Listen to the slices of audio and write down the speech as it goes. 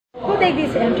Day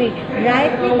DZMJ, right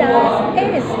with us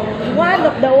is one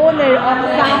of the owner of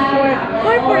Samcore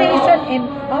Corporation and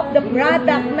of the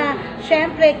product na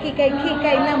syempre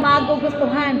kikay-kikay na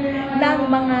magugustuhan ng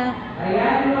mga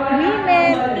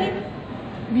women in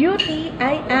beauty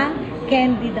ay ang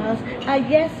candy dolls.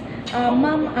 Yes,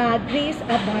 Ma'am Grace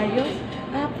Barrios,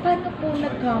 paano po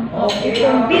nag-come up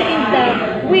itong being the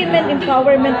women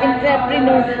empowerment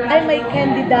entrepreneur ay may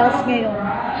candy dolls ngayon?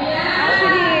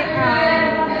 Actually,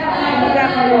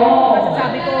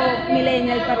 masasabi ko,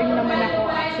 millennial pa rin naman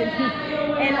ako actually.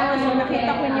 And also,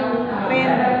 nakita ko yung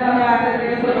trend na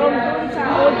from sa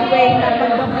old way na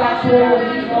pag-flash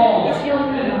is yung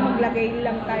maglagay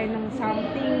lang tayo ng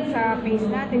something sa face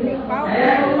natin, like powder.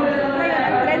 Ngayon,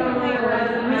 ang trend ngayon,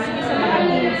 miski sa mga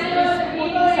kids, is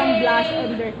putting some blush on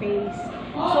their face.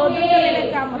 So, doon kami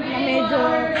nagkamot na medyo,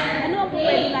 ano ang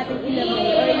pwede natin ilagay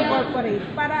or incorporate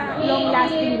para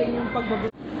long-lasting rin yung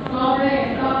pagbabuti.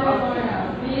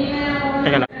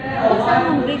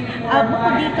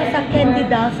 Bukod dito sa candy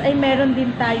dolls ay meron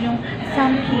din tayong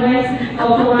some kids.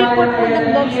 Before po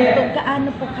nag-launch ito,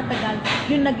 gaano po katagal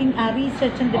yung naging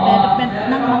research and development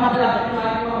ng mga produkto?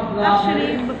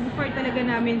 Actually, before talaga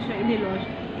namin siya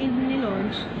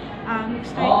inilaunch,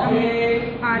 nag-start ang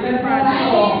ating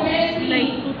product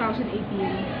like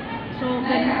 2018. So,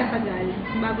 ganun katagal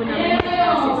bago namin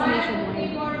i-process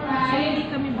nationwide. So, hindi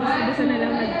kami basta-basta na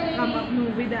lang nag-come up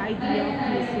with the idea of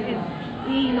this and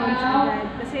i-launch agad.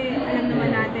 Kasi alam naman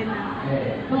natin na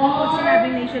pag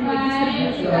sinabing nationwide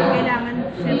distribution, kailangan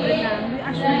siyempre na we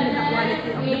assure the quality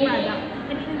of the product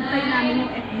and hintay namin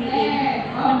yung FDA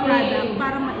ng product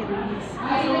para ma-release.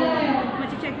 So,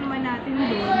 ma-check naman natin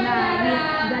doon na may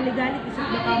legalities of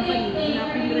the company na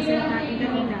pinresent natin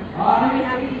kanina. We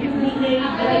have FDA,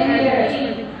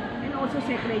 and also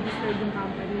SEC-registered yung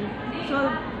company. So,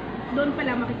 doon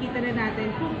pala makikita na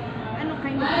natin kung ano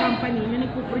kind of company yung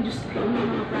nagpo-produce ng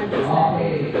mga products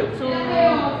natin. So,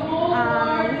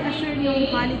 we assure yung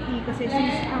quality kasi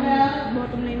since ang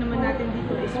bottom line naman natin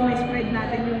dito is may spread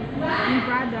natin yung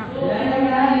product in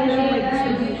nationwide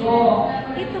distribution.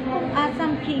 Ito pong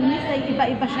Asam Kinis ay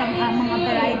iba-iba siyang mga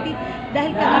variety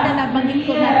dahil kanina nabanggit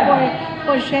ko na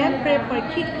for syempre, for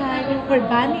kikay, for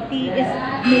vanity is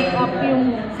make-up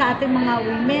yung sa ating mga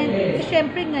women.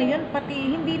 Syempre ngayon, pati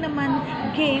hindi naman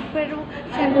gay, pero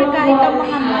syempre kahit ang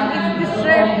mga man is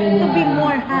deserve to be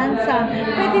more handsome.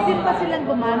 Pwede din pa silang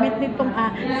gumamit nitong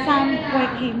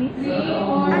Samcore Kinis?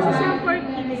 As a Samcore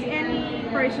Kinis, any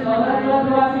person naman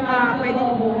pwede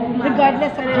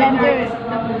regardless of gender.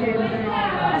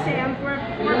 Kasi ang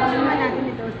purpose naman natin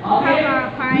ito, have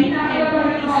a fine and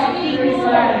kinis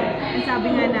lang. Ang sabi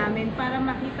nga namin, para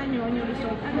makita nyo yung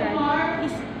result agad,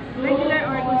 is regular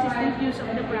or consistent use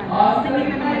of the product.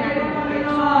 Nakita naman natin ito.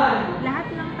 So, lahat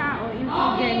ng tao, yung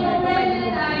gender, pwede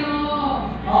gumamit.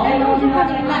 And also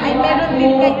kanina ay meron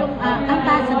din kayong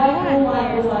ambassador.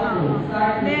 Yes.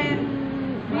 Then,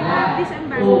 we have this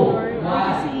ambassador, which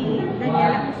is si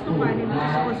Daniela Custopani, which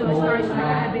is also a star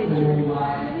sa Avenger.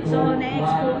 So,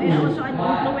 na-expo, and also an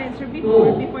influencer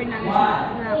before namin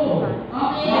siya nakuha.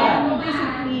 Then,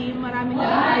 recently, marami na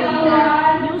rin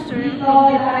tayong user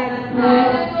from different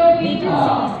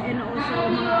agencies and also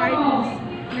mga artists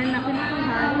na nakuha,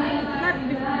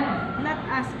 not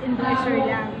as endorser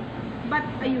lang, but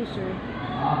a user.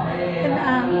 And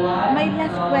my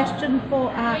last question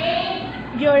po,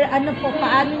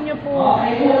 paano nyo po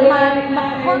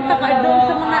makakontak doon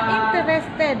sa mga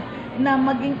interested na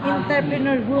maging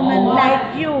entrepreneur woman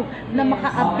like you na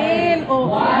maka-avail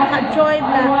o maka-join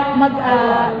na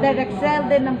mag-direct sell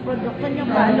din ng produkto nyo,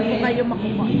 paano po kayo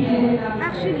makuha?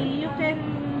 Actually, you can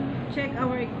check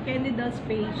our Candy Dolls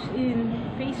page in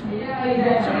Facebook.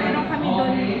 So, meron kami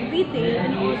doon retail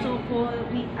and also for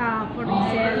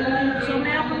resale. So,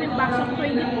 meron kami box of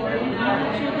 24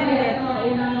 which you can get for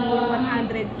only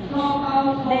 100 each.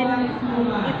 Then,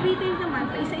 if retail naman,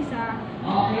 pa isa-isa,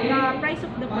 the price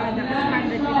of the product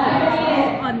is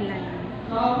 150 online.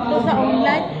 So, sa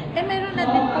online, meron na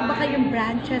din po ba kayong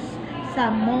branches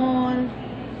sa mall?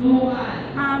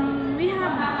 We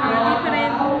have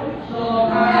different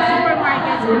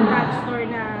supermarkets and drugstore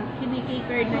na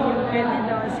kinikater na yung candy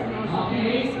dolls and also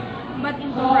kinis, but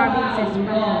into provinces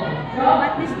pa.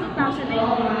 But this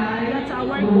 2019, that's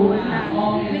our goal na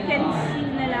we can see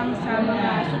na lang sa mga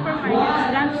supermarkets,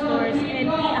 drugstores, and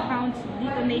key accounts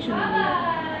dito nationally.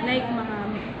 Like mga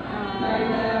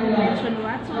mention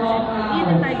Watsons, yun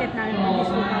ang target namin for this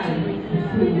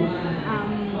 2020.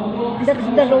 That's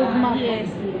the roadmap. Yes.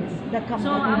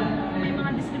 So, may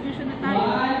mga distribution na tayo,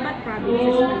 but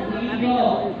provinces na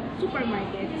available,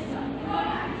 supermarkets.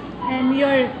 And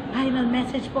your final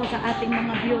message po sa ating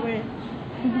mga viewers?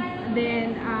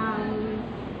 Then,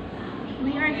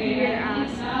 we are here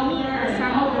as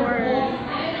Sancor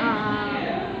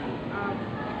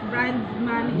brand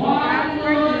managing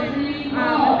partner,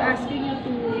 asking you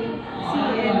to see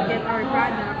and get our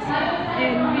products.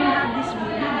 And we have this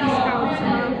big discounts sa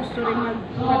mga gusto rin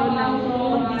magkaroon ng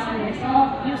own business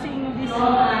using this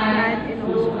brand and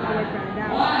also our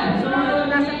product. So,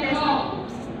 nasa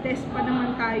test pa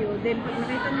naman tayo. Then, pag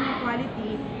nakita nyo yung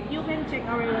quality, you can check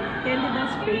our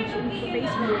candidates page in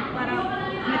Facebook para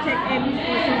ma-check and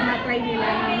also ma-try nila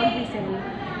na mag-resell.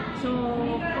 So,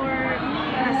 for me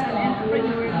as an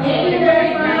entrepreneur, mag-try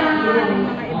ang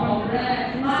mga ibang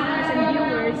listeners and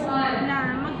viewers na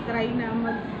mag-try na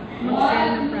mag-sell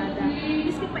ng product.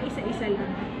 Miski pa isa-isa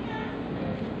lang.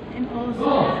 And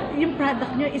also, yung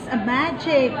product nyo is a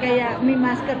magic. Kaya may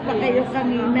mascot pa kayo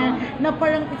kanina na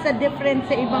parang it's a different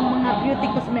sa ibang mga beauty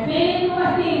cosmetics.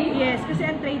 Yes, kasi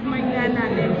ang trademark nga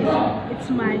natin is it's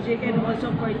magic and also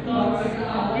for teens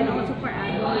and also for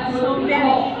adults. So,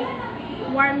 very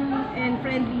warm and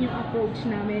friendly yung approach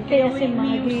namin. Kaya si we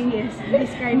Maggie, use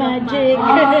this kind magic. of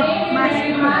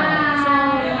magic. So,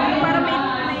 para may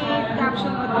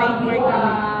caption o trademark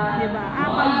kami. Diba?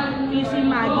 Pag you see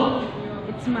Maggie,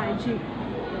 it's magic.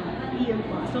 Iyon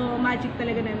po. So, magic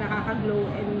talaga na nakaka-glow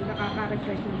and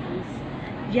nakaka-refresh ng face.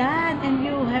 Yan, and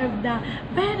you have the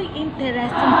very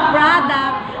interesting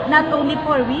product, not only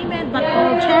for women, but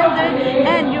all gender.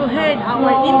 And you heard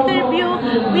our interview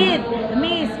with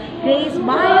Miss Grace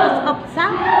Bios of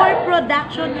Sancor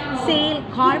Production Sale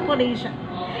Corporation.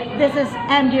 This is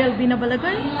MJ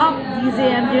Binabalagan of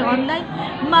DZMJ Online,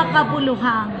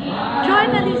 makabuluhang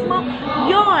journalismo,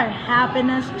 your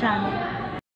happiness channel.